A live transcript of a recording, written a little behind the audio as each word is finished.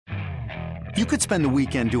You could spend the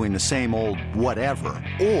weekend doing the same old whatever,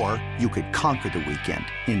 or you could conquer the weekend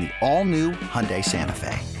in the all-new Hyundai Santa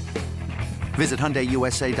Fe. Visit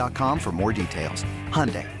HyundaiUSA.com for more details.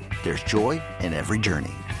 Hyundai, there's joy in every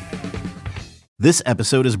journey. This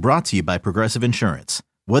episode is brought to you by Progressive Insurance.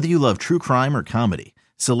 Whether you love true crime or comedy,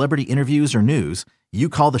 celebrity interviews or news, you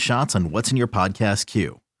call the shots on what's in your podcast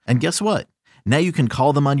queue. And guess what? Now you can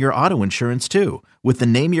call them on your auto insurance too with the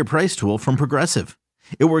Name Your Price tool from Progressive.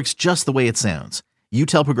 It works just the way it sounds. You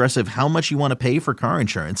tell Progressive how much you want to pay for car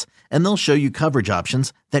insurance, and they'll show you coverage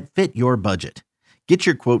options that fit your budget. Get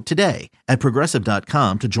your quote today at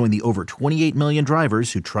Progressive.com to join the over 28 million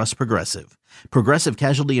drivers who trust Progressive. Progressive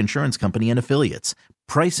Casualty Insurance Company and Affiliates.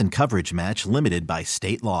 Price and coverage match limited by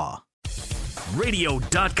state law.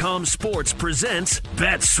 Radio.com Sports presents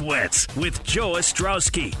Bet Sweats with Joe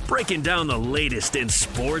Ostrowski, breaking down the latest in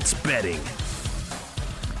sports betting.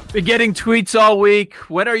 Been getting tweets all week.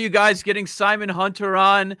 When are you guys getting Simon Hunter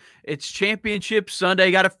on? It's Championship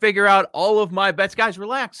Sunday. Got to figure out all of my bets. Guys,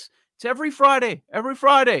 relax. It's every Friday. Every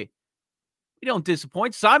Friday. We don't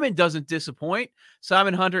disappoint. Simon doesn't disappoint.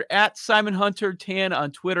 Simon Hunter at Simon Hunter 10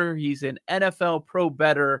 on Twitter. He's an NFL pro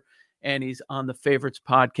bettor, and he's on the Favorites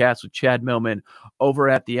podcast with Chad Millman over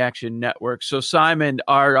at the Action Network. So, Simon,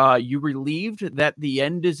 are you relieved that the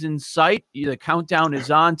end is in sight? The countdown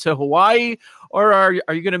is on to Hawaii, or are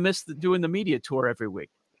you going to miss doing the media tour every week?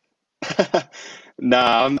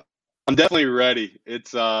 Nah, I'm definitely ready.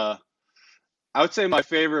 It's I would say my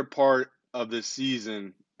favorite part of this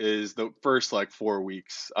season is the first 4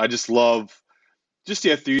 weeks. I just love just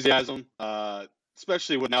the enthusiasm,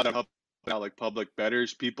 especially with now that I'm now public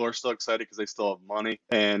bettors. People are still excited because they still have money,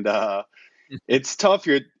 and it's tough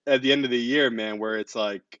here at the end of the year, man, where it's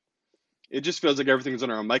it just feels like everything's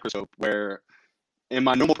under a microscope, where in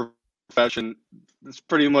my normal profession this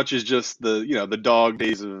pretty much is just the dog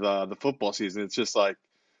days of the football season. It's just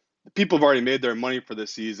people have already made their money for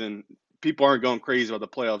this season. People aren't going crazy about the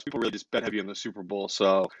playoffs. People really just bet heavy on the Super Bowl.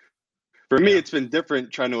 So for me, it's been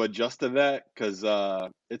different trying to adjust to that because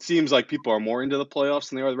it seems like people are more into the playoffs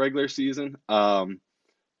than they are the regular season. But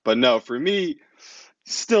no, for me,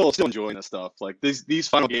 still enjoying this stuff. These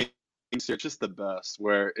final games are just the best,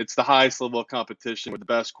 where it's the highest level of competition with the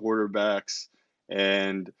best quarterbacks,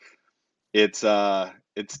 and it's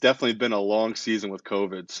definitely been a long season with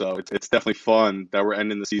COVID. So it's definitely fun that we're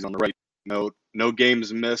ending the season on the right note. No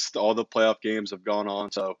games missed. All the playoff games have gone on.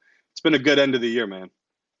 So it's been a good end of the year, man.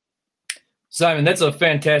 Simon, that's a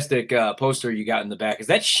fantastic poster you got in the back. Is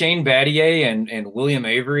that Shane Battier and William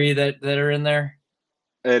Avery that are in there?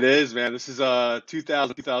 It is, man. This is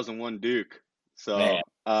 2001 Duke. So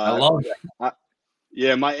I love that.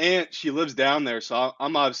 Yeah, my aunt, she lives down there. So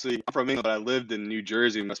I'm from England, but I lived in New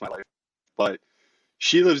Jersey most of my life. But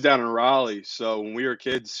she lives down in Raleigh. So when we were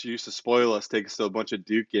kids, she used to spoil us, take us to a bunch of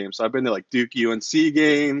Duke games. So I've been to Duke UNC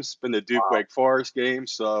games, been to Duke Wake Forest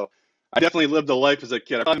games. So I definitely lived a life as a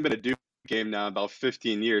kid. I've probably been to Duke game now about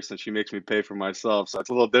 15 years since she makes me pay for myself. So it's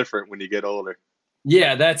a little different when you get older.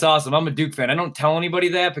 Yeah, that's awesome. I'm a Duke fan. I don't tell anybody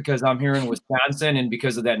that because I'm here in Wisconsin, and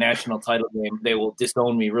because of that national title game, they will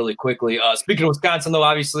disown me really quickly. Speaking of Wisconsin, though,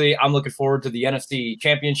 obviously, I'm looking forward to the NFC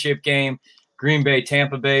Championship game, Green Bay,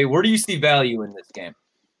 Tampa Bay. Where do you see value in this game?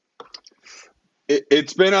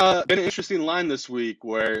 It's been an interesting line this week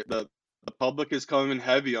where the public is coming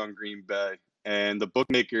heavy on Green Bay, and the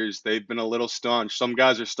bookmakers, they've been a little staunch. Some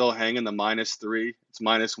guys are still hanging the -3. It's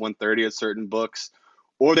 -130 at certain books,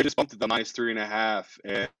 or they just bumped it to -3.5.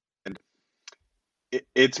 And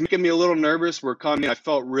it's making me a little nervous. I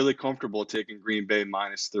felt really comfortable taking Green Bay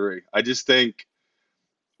 -3. I just think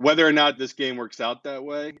whether or not this game works out that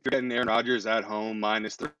way, if you're getting Aaron Rodgers at home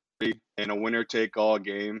 -3 in a winner-take-all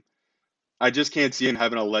game, I just can't see him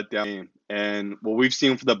having a letdown game. And what we've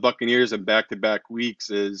seen for the Buccaneers in back-to-back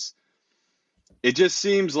weeks is it just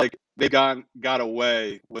seems like they got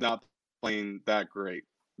away without playing that great.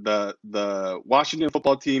 The Washington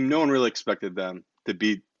football team, no one really expected them to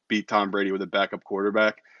beat Tom Brady with a backup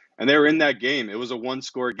quarterback. And they were in that game. It was a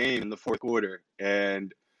one-score game in the fourth quarter.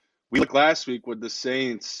 And we looked last week with the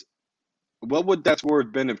Saints. What would that score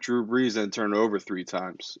have been if Drew Brees had turned over 3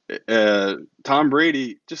 times? Tom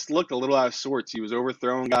Brady just looked a little out of sorts. He was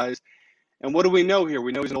overthrowing guys. And what do we know here?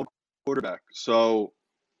 We know he's an old quarterback. So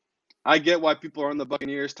I get why people are on the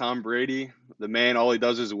Buccaneers. Tom Brady, the man, all he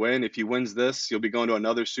does is win. If he wins this, he'll be going to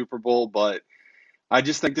another Super Bowl. But I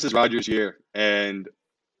just think this is Rodgers' year. And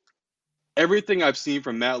everything I've seen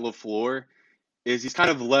from Matt LaFleur is he's kind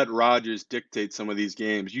of let Rodgers dictate some of these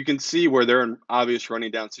games. You can see where they're in obvious running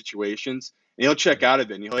down situations, and he'll check out of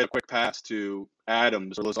it, and he'll hit a quick pass to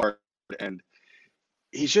Adams or Lazard. And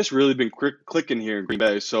he's just really been clicking here in Green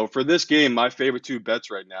Bay. So for this game, my favorite two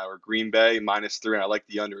bets right now are Green Bay -3, and I like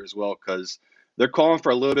the under as well because they're calling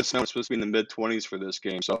for a little bit of snow. It's supposed to be in the mid-20s for this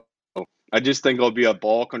game. So I just think it'll be a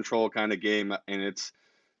ball control kind of game, and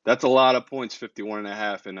that's a lot of points,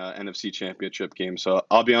 51.5 in an NFC Championship game. So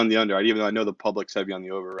I'll be on the under, even though I know the public's heavy on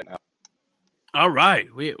the over right now. All right,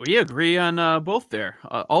 we agree on both there.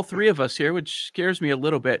 All three of us here, which scares me a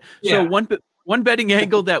little bit. Yeah. So one betting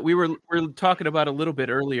angle that we were talking about a little bit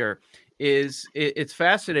earlier is it's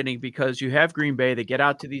fascinating because you have Green Bay. They get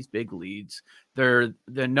out to these big leads. They're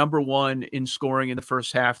the number one in scoring in the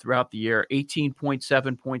first half throughout the year,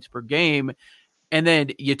 18.7 points per game. And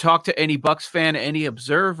then you talk to any Bucs fan, any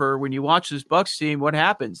observer, when you watch this Bucs team, what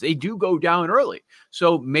happens? They do go down early.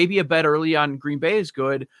 So maybe a bet early on Green Bay is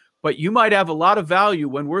good, but you might have a lot of value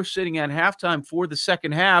when we're sitting at halftime for the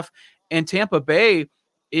second half, and Tampa Bay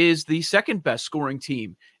is the second best scoring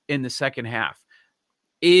team in the second half.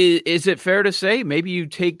 Is it fair to say maybe you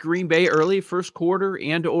take Green Bay early, first quarter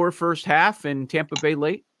and or first half, and Tampa Bay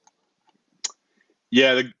late?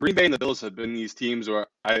 Yeah, the Green Bay and the Bills have been these teams where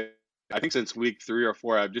I think since week 3 or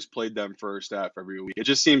 4, I've just played them first half every week. It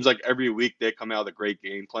just seems like every week they come out with a great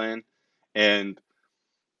game plan. And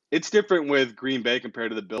it's different with Green Bay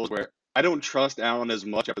compared to the Bills, where I don't trust Allen as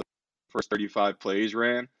much after the first 35 plays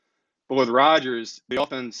ran. But with Rodgers, the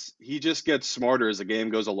offense, he just gets smarter as the game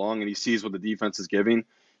goes along and he sees what the defense is giving.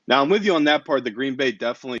 Now, I'm with you on that part. The Green Bay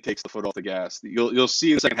definitely takes the foot off the gas. You'll see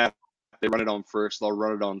in the second half, they run it on first, they'll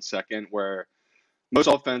run it on second, where most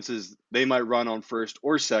offenses, they might run on first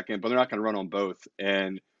or second, but they're not going to run on both.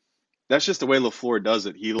 And that's just the way LaFleur does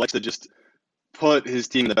it. He likes to just put his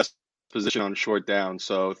team in the best position on short down.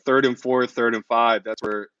 So 3rd and 4, 3rd and 5, that's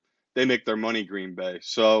where they make their money, Green Bay.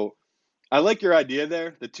 So I like your idea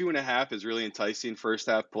there. The 2.5 is really enticing first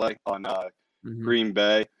half play on Green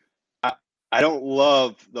Bay. I don't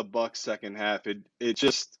love the Bucs second half.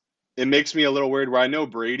 It makes me a little weird where I know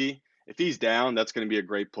Brady, if he's down, that's going to be a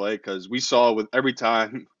great play because we saw with every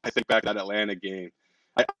time I think back to that Atlanta game.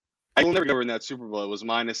 I will never go in that Super Bowl. It was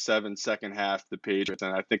 -7 second half, the Patriots,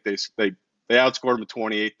 and I think they outscored them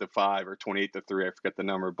 28-5 or 28-3. I forget the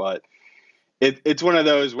number, but it's one of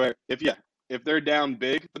those where if they're down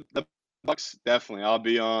big, the Bucs definitely I'll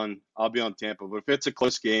be on Tampa. But if it's a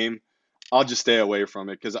close game, I'll just stay away from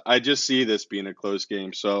it because I just see this being a close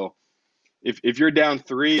game. So if you're down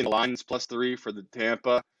 3 and the line's +3 for the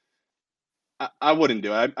Tampa, I wouldn't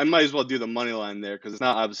do it. I might as well do the money line there because it's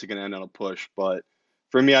not obviously going to end on a push. But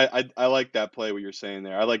for me, I like that play, what you're saying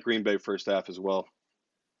there. I like Green Bay first half as well.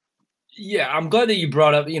 Yeah, I'm glad that you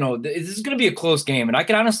brought up, this is going to be a close game, and I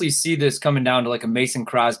can honestly see this coming down to like a Mason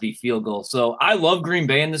Crosby field goal. So I love Green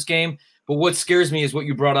Bay in this game, but what scares me is what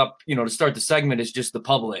you brought up, to start the segment is just the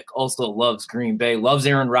public also loves Green Bay, loves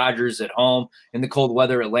Aaron Rodgers at home in the cold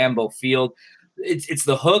weather at Lambeau Field. It's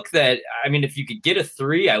the hook that, if you could get a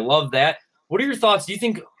 3, I love that. What are your thoughts? Do you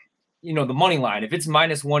think, the money line, if it's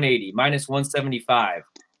 -180, -175,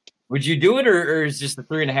 would you do it, or is just the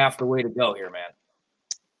 3.5 the way to go here, man?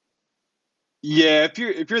 Yeah, if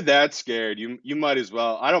you're that scared, you might as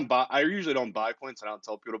well. I usually don't buy points. I don't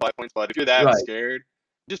tell people to buy points, but if you're that scared,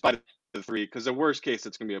 just buy the 3 because the worst case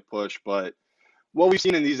it's gonna be a push. But what we've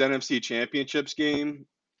seen in these NFC Championships game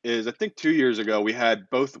is I think 2 years ago we had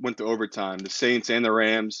both went to overtime. The Saints and the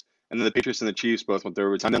Rams, and then the Patriots and the Chiefs both went to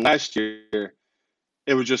overtime. And then last year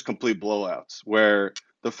it was just complete blowouts where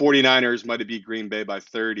the 49ers might have beat Green Bay by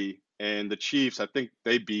 30, and the Chiefs, I think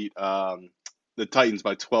they beat the Titans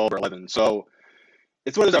by 12 or 11. So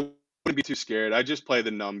it's one of those I wouldn't be too scared. I just play the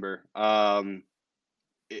number.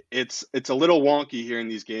 It's a little wonky here in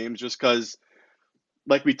these games just because,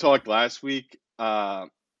 like we talked last week,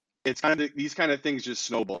 it's kind of these kind of things just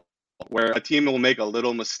snowball where a team will make a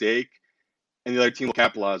little mistake and the other team will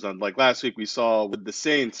capitalize on. Like last week we saw with the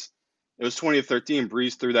Saints, it was 20-13.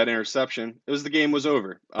 Breeze threw that interception. The game was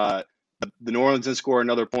over. The New Orleans didn't score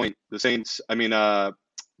another point.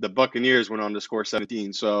 The Buccaneers went on to score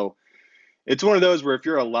 17. So it's one of those where if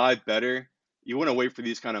you're a live bettor, you want to wait for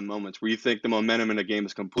these kind of moments where you think the momentum in a game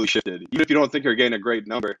is completely shifted. Even if you don't think you're getting a great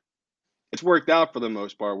number, it's worked out for the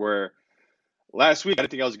most part. Where last week, I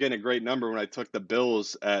didn't think I was getting a great number when I took the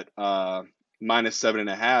Bills at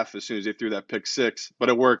 -7.5 as soon as they threw that pick 6, but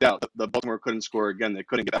it worked out. The Baltimore couldn't score again. They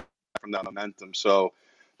couldn't get out from that momentum. So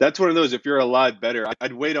that's one of those, if you're a live bettor,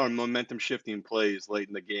 I'd wait on momentum shifting plays late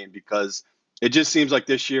in the game because it just seems like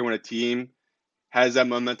this year when a team has that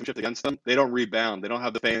momentum shift against them, they don't rebound. They don't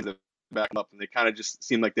have the fans to back them up, and they kind of just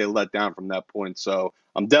seem like they let down from that point. So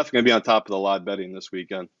I'm definitely going to be on top of the live betting this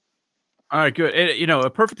weekend. All right, good. And, a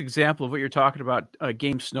perfect example of what you're talking about,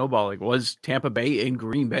 game snowballing, was Tampa Bay and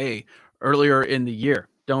Green Bay earlier in the year.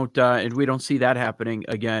 And we don't see that happening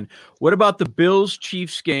again. What about the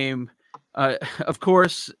Bills-Chiefs game? Of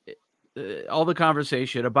course, all the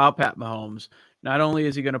conversation about Pat Mahomes. Not only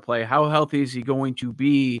is he going to play, how healthy is he going to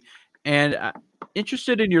be? And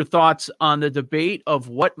interested in your thoughts on the debate of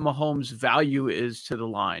what Mahomes' value is to the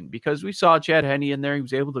line, because we saw Chad Henne in there. He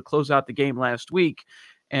was able to close out the game last week,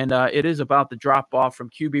 and it is about the drop off from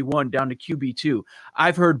QB1 down to QB2.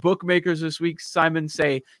 I've heard bookmakers this week, Simon,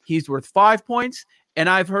 say he's worth 5 points, and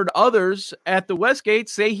I've heard others at the Westgate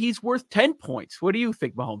say he's worth 10 points. What do you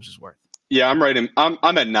think Mahomes is worth? Yeah, I'm right.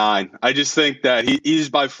 I'm at 9. I just think that he's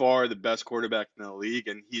by far the best quarterback in the league,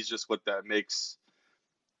 and he's just what that makes.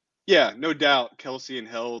 Yeah, no doubt, Kelsey and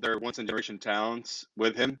Hill, they're once-in-a-generation talents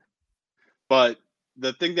with him. But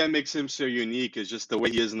the thing that makes him so unique is just the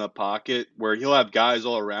way he is in the pocket, where he'll have guys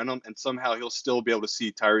all around him, and somehow he'll still be able to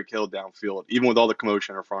see Tyreek Hill downfield, even with all the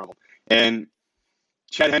commotion in front of him. And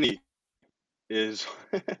Chad Henne is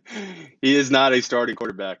he is not a starting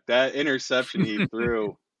quarterback. That interception he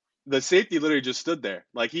threw, the safety literally just stood there.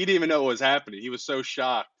 Like, he didn't even know what was happening. He was so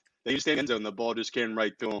shocked that he was in the end zone, the ball just came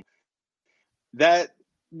right to him. The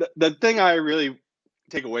thing I really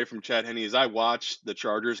take away from Chad Henne is I watched the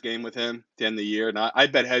Chargers game with him at the end of the year, and I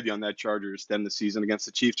bet heavy on that Chargers to end the season against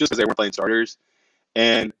the Chiefs just because they weren't playing starters.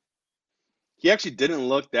 And he actually didn't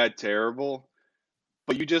look that terrible,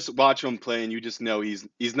 but you just watch him play and you just know he's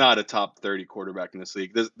not a top 30 quarterback in this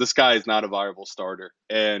league. This guy is not a viable starter.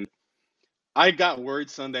 And I got word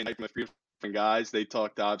Sunday night from a few different guys. They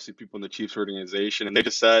talked to, obviously, people in the Chiefs organization, and they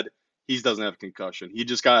just said he doesn't have a concussion. He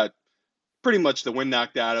just got pretty much the wind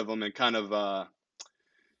knocked out of him, and kind of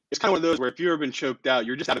it's kind of one of those where if you've ever been choked out,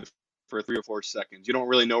 you're just out of it for 3 or 4 seconds. You don't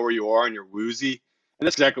really know where you are, and you're woozy. And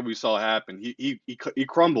that's exactly what we saw happen. He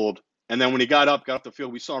crumbled, and then when he got off the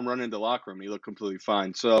field, we saw him run into the locker room, and he looked completely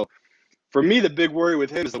fine. So for me, the big worry with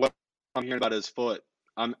him is what I'm hearing about his foot.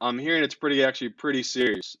 I'm hearing it's actually pretty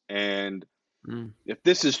serious. And if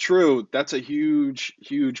this is true, that's a huge,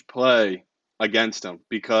 huge play against him,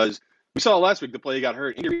 because we saw last week the play he got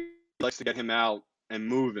hurt. Injury likes to get him out and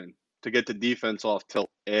moving to get the defense off tilt.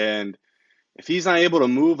 And if he's not able to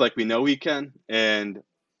move like we know he can, and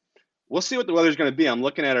we'll see what the weather's going to be. I'm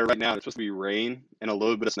looking at it right now. It's supposed to be rain and a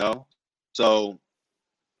little bit of snow. So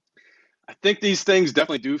I think these things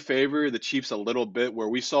definitely do favor the Chiefs a little bit, where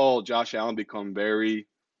we saw Josh Allen become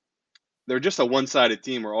they're just a one-sided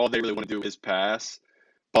team where all they really want to do is pass.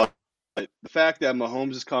 But the fact that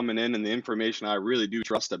Mahomes is coming in, and the information I really do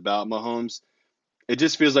trust about Mahomes, it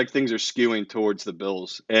just feels like things are skewing towards the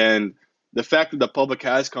Bills. And the fact that the public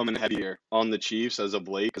has come in heavier on the Chiefs as of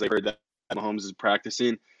late, because I heard that Mahomes is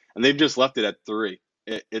practicing, and they've just left it at 3.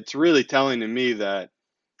 It's really telling to me that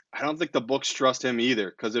I don't think the books trust him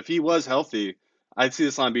either, because if he was healthy, I'd see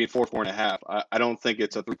this line being 4.5. I don't think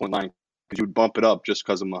it's a 3-point line, because you would bump it up just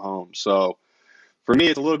because of Mahomes. So for me,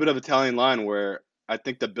 it's a little bit of a telling line where I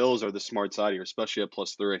think the Bills are the smart side here, especially at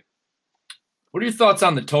 +3. What are your thoughts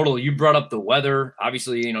on the total? You brought up the weather.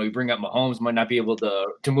 Obviously, you bring up Mahomes might not be able to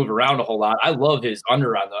move around a whole lot. I love his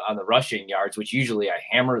under on the rushing yards, which usually I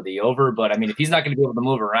hammer the over. But I mean, if he's not going to be able to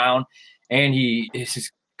move around, and he is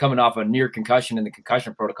just coming off a near concussion in the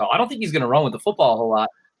concussion protocol, I don't think he's going to run with the football a whole lot.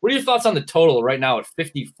 What are your thoughts on the total right now at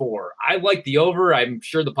 54? I like the over. I'm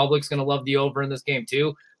sure the public's going to love the over in this game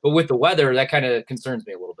too. But with the weather, that kind of concerns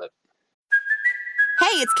me a little bit.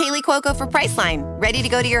 Hey, it's Kaylee Cuoco for Priceline. Ready to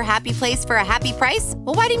go to your happy place for a happy price?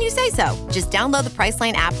 Well, why didn't you say so? Just download the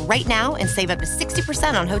Priceline app right now and save up to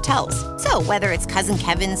 60% on hotels. So whether it's Cousin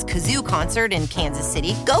Kevin's Kazoo Concert in Kansas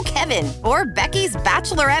City, go Kevin, or Becky's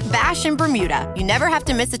Bachelorette Bash in Bermuda, you never have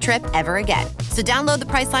to miss a trip ever again. So download the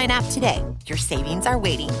Priceline app today. Your savings are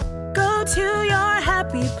waiting. Go to your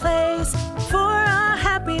happy place for a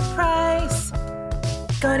happy price.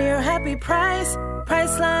 Go to your happy price,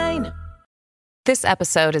 Priceline. This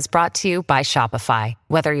episode is brought to you by Shopify.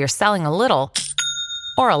 Whether you're selling a little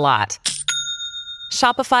or a lot,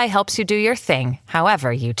 Shopify helps you do your thing,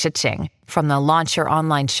 however you cha-ching. From the launch your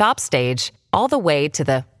online shop stage, all the way to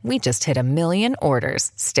the we just hit 1 million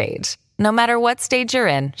orders stage. No matter what stage you're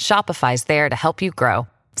in, Shopify's there to help you grow.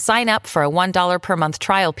 Sign up for a $1 per month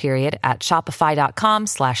trial period at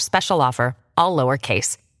shopify.com/special offer, all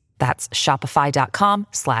lowercase. That's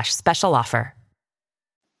shopify.com/special offer.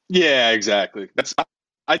 Yeah, exactly.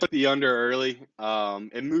 I took the under early.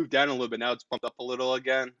 It moved down a little bit. Now it's bumped up a little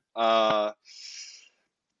again. Tough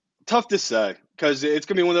to say, because it's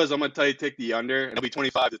going to be one of those, I'm going to tell you take the under, and it'll be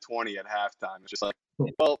 25-20 at halftime. It's just like,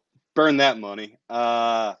 well, burn that money.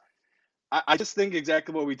 I just think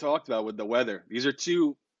exactly what we talked about with the weather. These are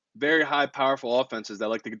two very high, powerful offenses that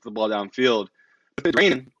like to get the ball downfield. If it's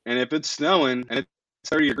raining and if it's snowing and it's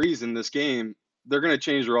 30 degrees in this game, they're going to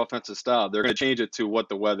change their offensive style. They're going to change it to what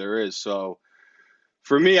the weather is. So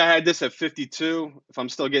for me, I had this at 52. If I'm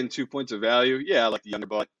still getting 2 points of value, yeah, I like the under.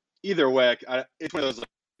 But either way, it's one of those, like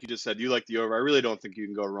you just said, you like the over. I really don't think you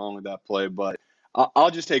can go wrong with that play. But I'll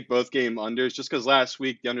just take both game unders just because last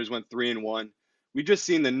week the unders went 3-1. We've just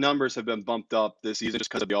seen the numbers have been bumped up this season just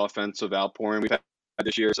because of the offensive outpouring we've had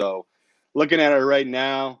this year. So looking at it right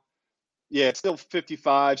now, yeah, it's still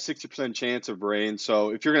 55, 60% chance of rain. So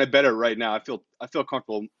if you're going to bet it right now, I feel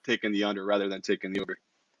comfortable taking the under rather than taking the over.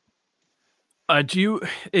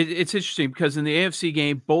 It's interesting because in the AFC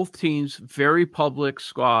game, both teams, very public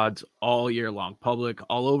squads all year long, public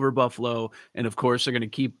all over Buffalo. And of course, they're going to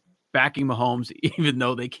keep backing Mahomes, even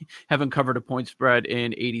though they haven't covered a point spread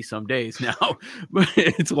in 80 some days now.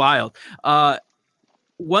 It's wild.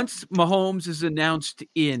 Once Mahomes is announced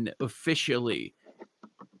in officially,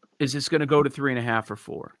 is this going to go to 3.5 or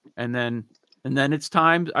 4? And then it's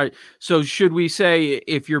time. So should we say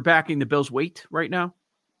if you're backing the Bills, wait right now?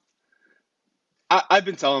 I've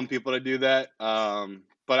been telling people to do that,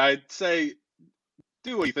 but I'd say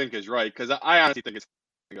do what you think is right because I honestly think it's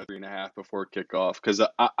going to go 3.5 before kickoff because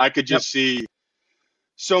I could just see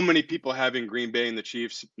so many people having Green Bay and the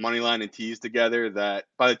Chiefs money line and tease together that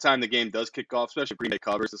by the time the game does kick off, especially if Green Bay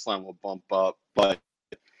covers, this line will bump up. But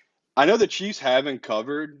I know the Chiefs haven't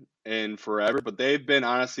covered in forever, but they've been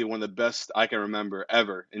honestly one of the best I can remember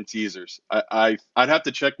ever in teasers. I'd have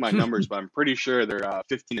to check my numbers, but I'm pretty sure they're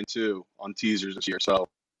 15-2 on teasers this year. So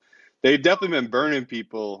they've definitely been burning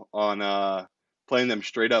people on playing them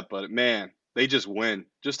straight up. But man, they just win.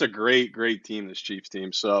 Just a great, great team, this Chiefs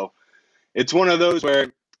team. So it's one of those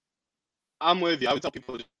where I'm with you. I would tell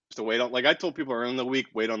people just to wait on. Like I told people earlier in the week,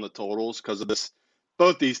 wait on the totals because of this.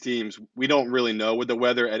 Both these teams, we don't really know with the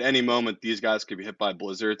weather. At any moment, these guys could be hit by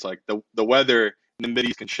blizzards. Like the weather in the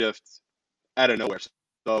Mideast can shift out of nowhere.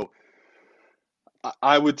 So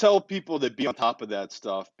I would tell people to be on top of that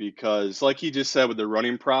stuff because, like he just said, with the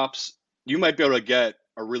running props, you might be able to get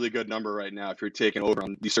a really good number right now if you're taking over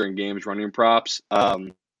on these certain games running props,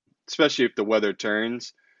 especially if the weather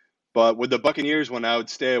turns. But with the Buccaneers one, I would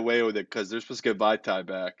stay away with it because they're supposed to get Vitae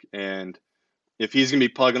back. And if he's going to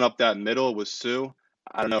be plugging up that middle with Sue,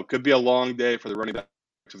 I don't know. It could be a long day for the running backs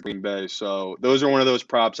of Green Bay. So those are one of those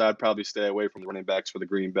props I'd probably stay away from the running backs for the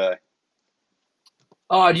Green Bay.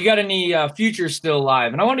 Oh, do you got any futures still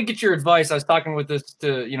live? And I want to get your advice. I was talking with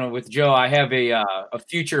with Joe. I have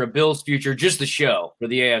a Bills future, just the show for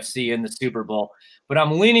the AFC and the Super Bowl. But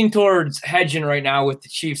I'm leaning towards hedging right now with the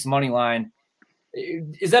Chiefs money line.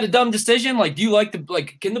 Is that a dumb decision? Like, do you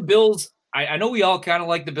can the Bills? I know we all kind of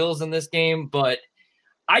like the Bills in this game, but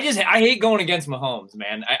I hate going against Mahomes,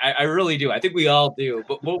 man. I really do. I think we all do.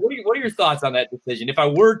 But what are your thoughts on that decision? If I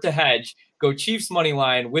were to hedge, go Chiefs money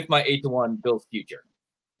line with my 8-1 Bills future.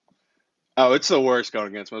 Oh, it's the worst going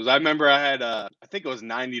against Mahomes. I remember I had I think it was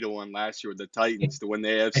 90-1 last year with the Titans to win the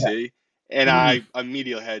AFC, and I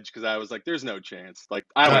immediately hedged because I was like, "There's no chance." Like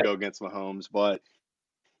I don't go against Mahomes, but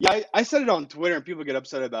yeah, I said it on Twitter, and people get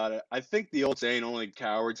upset about it. I think the old saying, "Only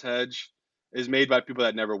cowards hedge," is made by people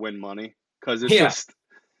that never win money because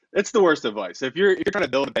it's the worst advice. If you're trying to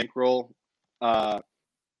build a bankroll, I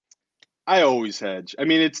always hedge. I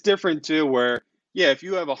mean, it's different too. Where if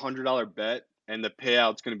you have $100 bet and the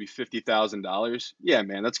payout's going to be $50,000, yeah,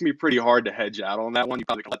 man, that's gonna be pretty hard to hedge out on that one. You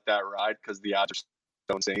probably can let that ride because the odds are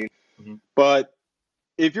so insane. Mm-hmm. But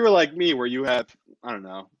if you're like me, where you have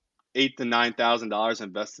 $8,000 to $9,000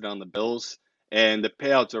 invested on the Bills and the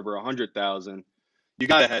payout's over $100,000, you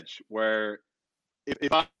got to hedge. Where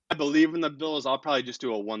if I believe in the Bills, I'll probably just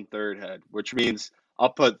do a 1/3 hedge, which means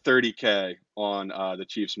I'll put $30K on the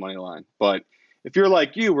Chiefs money line. But if you're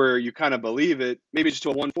like you, where you kind of believe it, maybe just do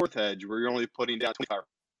a 1/4 hedge where you're only putting down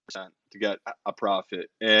 25% to get a profit.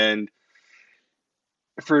 And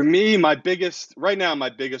for me, my biggest one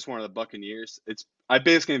of the Buccaneers, I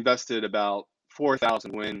basically invested about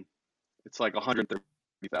 4,000 win. It's like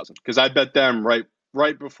 130,000 because I bet them right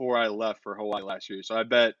before I left for Hawaii last year. So I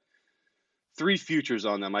bet 3 futures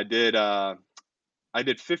on them. I did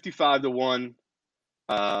 55-1.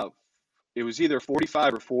 It was either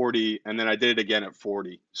 45 or 40, and then I did it again at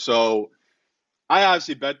 40. So I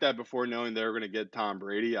obviously bet that before knowing they were going to get Tom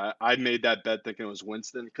Brady. I made that bet thinking it was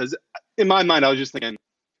Winston because in my mind I was just thinking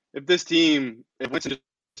if Winston just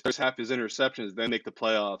throws half his interceptions, they make the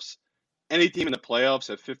playoffs. Any team in the playoffs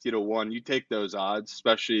at 50-1, you take those odds,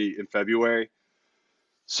 especially in February.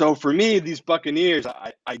 So for me, these Buccaneers,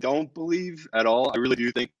 I don't believe at all. I really do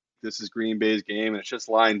think this is Green Bay's game, and it just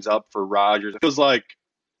lines up for Rodgers. It feels like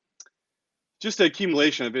just an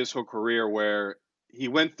accumulation of his whole career where he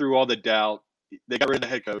went through all the doubt. They got rid of the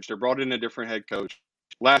head coach. They brought in a different head coach.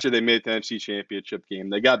 last year they made the NFC Championship game.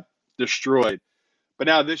 They got destroyed. But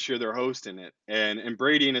now this year they're hosting it. And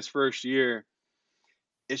Brady in his first year,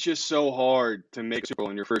 it's just so hard to make a Super Bowl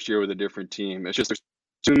in your first year with a different team. It's just there's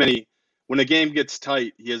too many. When the game gets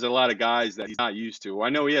tight, he has a lot of guys that he's not used to. I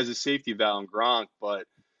know he has a safety valve in Gronk, but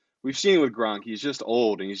we've seen with Gronk, he's just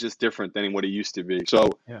old and he's just different than what he used to be. So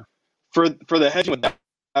for the hedging with that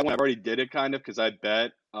one, I've already did it kind of because I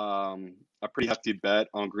bet a pretty hefty bet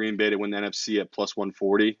on Green Bay to win the NFC at plus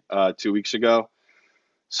 140 2 weeks ago.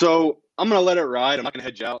 So I'm going to let it ride. I'm not going to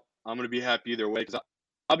hedge out. I'm going to be happy either way because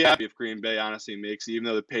I'll be happy if Green Bay honestly makes it, even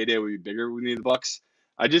though the payday would be bigger with me the Bucs.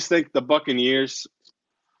 I just think the Buccaneers,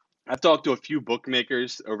 I've talked to a few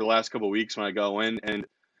bookmakers over the last couple of weeks when I go in, and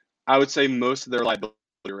I would say most of their liability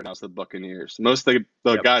right now is the Buccaneers. Most of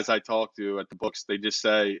the guys I talk to at the books, they just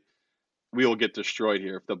say, we will get destroyed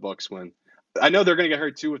here if the Bucs win. I know they're going to get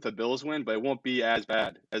hurt too if the Bills win, but it won't be as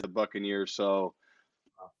bad as the Buccaneers. So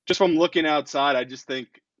just from looking outside, I just think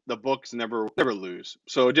the books never lose.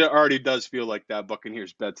 So it already does feel like that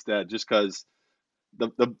Buccaneers bet's dead just because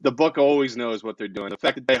the book always knows what they're doing. The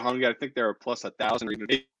fact that they hung it, I think they're plus 1,000 or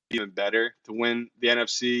even better to win the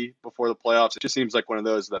NFC before the playoffs. It just seems like one of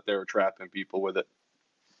those that they were trapping people with it.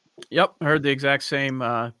 Yep, I heard the exact same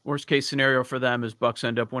worst case scenario for them is Bucs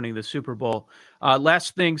end up winning the Super Bowl.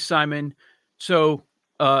 Last thing, Simon. So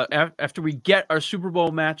after we get our Super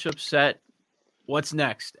Bowl matchup set, what's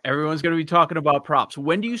next? Everyone's going to be talking about props.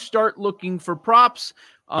 When do you start looking for props?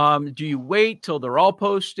 Do you wait till they're all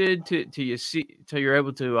posted till you're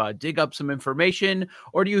able to dig up some information,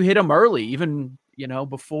 or do you hit them early, even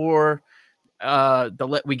before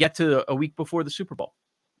we get to a week before the Super Bowl?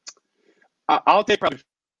 I'll take probably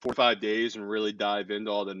 4 or 5 days and really dive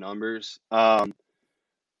into all the numbers.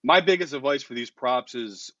 My biggest advice for these props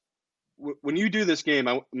is when you do this game,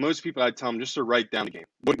 most people I tell them just to write down the game.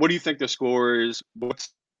 What do you think the score is? What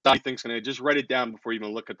style you think's going to? Just write it down before you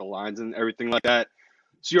even look at the lines and everything like that.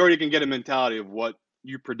 So you already can get a mentality of what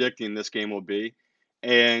you're predicting this game will be.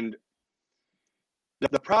 And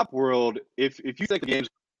the prop world, if you think the game's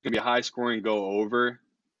going to be a high scoring go over,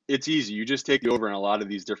 it's easy. You just take the over in a lot of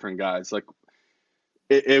these different guys. Like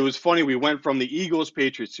it was funny. We went from the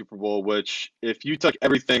Eagles-Patriots Super Bowl, which if you took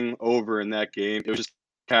everything over in that game, it was just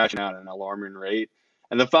cashing out at an alarming rate.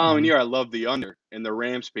 And the following year, I loved the under in the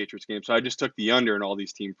Rams-Patriots game. So I just took the under in all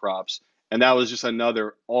these team props. And that was just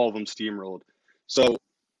all of them steamrolled. So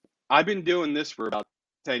I've been doing this for about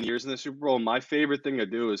 10 years in the Super Bowl. My favorite thing to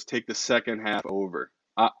do is take the second half over.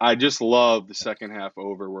 I just love the second half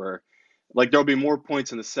over where there'll be more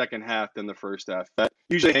points in the second half than the first half. That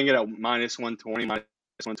usually hang it at minus 120, minus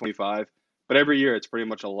 125. But every year it's pretty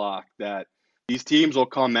much a lock that these teams will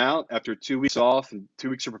come out after 2 weeks off and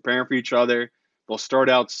 2 weeks of preparing for each other. They'll start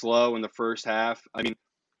out slow in the first half. I mean,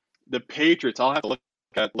 the Patriots, I'll have to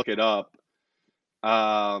look it up.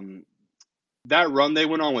 That run they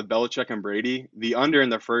went on with Belichick and Brady, the under in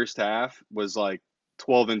the first half was like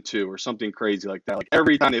 12-2 or something crazy like that. Like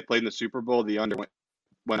every time they played in the Super Bowl, the under went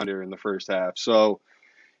under in the first half. So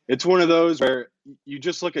it's one of those where you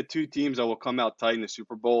just look at two teams that will come out tight in the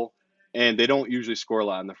Super Bowl, and they don't usually score a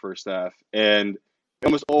lot in the first half. And it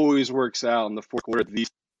almost always works out in the fourth quarter.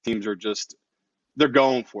 These teams are they're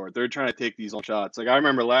going for it. They're trying to take these long shots. Like I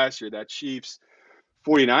remember last year, that Chiefs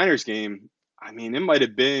 49ers game, I mean, it might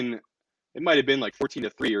have been like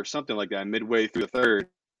 14-3 or something like that midway through the third.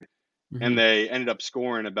 Mm-hmm. And they ended up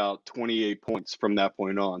scoring about 28 points from that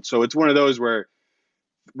point on. So it's one of those where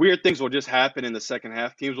weird things will just happen in the second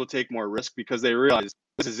half. Teams will take more risk because they realize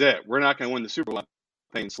this is it. We're not going to win the Super Bowl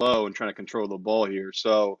playing slow and trying to control the ball here.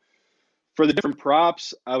 So for the different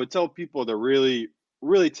props, I would tell people to really,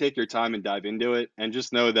 really take your time and dive into it and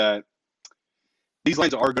just know that these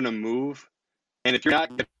lines are going to move. And if you're not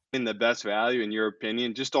getting the best value, in your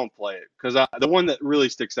opinion, just don't play it. Because the one that really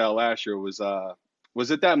sticks out last year was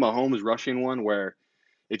it that Mahomes rushing one where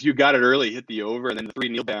if you got it early, hit the over, and then the 3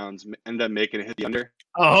 kneel downs end up making it hit the under?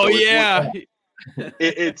 Oh, so yeah.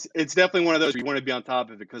 It's definitely one of those where you want to be on top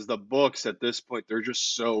of it because the books at this point, they're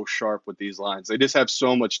just so sharp with these lines. They just have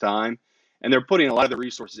so much time, and they're putting a lot of the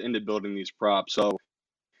resources into building these props. So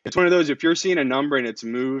it's one of those, if you're seeing a number and it's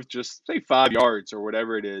moved just, say, 5 yards or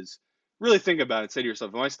whatever it is, really think about it. Say to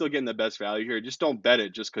yourself, am I still getting the best value here? Just don't bet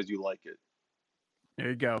it just because you like it. There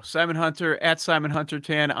you go. Simon Hunter at Simon Hunter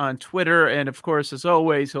 10 on Twitter. And of course, as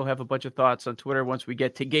always, he'll have a bunch of thoughts on Twitter once we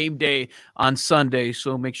get to game day on Sunday.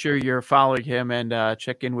 So make sure you're following him and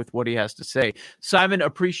check in with what he has to say. Simon,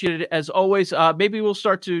 appreciate it as always. Maybe we'll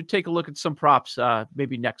start to take a look at some props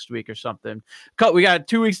maybe next week or something. We got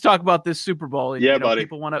 2 weeks to talk about this Super Bowl. And, buddy.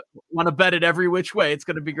 People want to bet it every which way. It's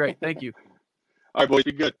going to be great. Thank you. All right, boys.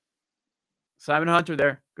 Be good. Simon Hunter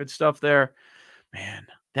there. Good stuff there. Man,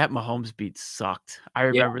 that Mahomes beat sucked. I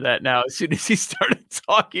remember that now. As soon as he started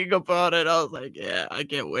talking about it, I was like, yeah, I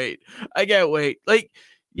can't wait. Like,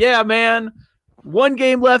 yeah, man, one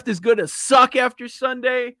game left is going to suck after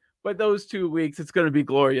Sunday, but those 2 weeks, it's going to be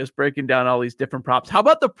glorious breaking down all these different props. How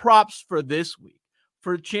about the props for this week?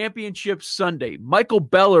 For Championship Sunday, Michael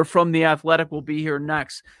Beller from The Athletic will be here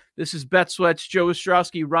next. This is Bet Sweats, Joe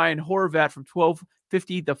Ostrowski, Ryan Horvat from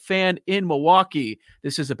 1250 The Fan in Milwaukee.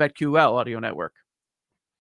 This is a BetQL audio network.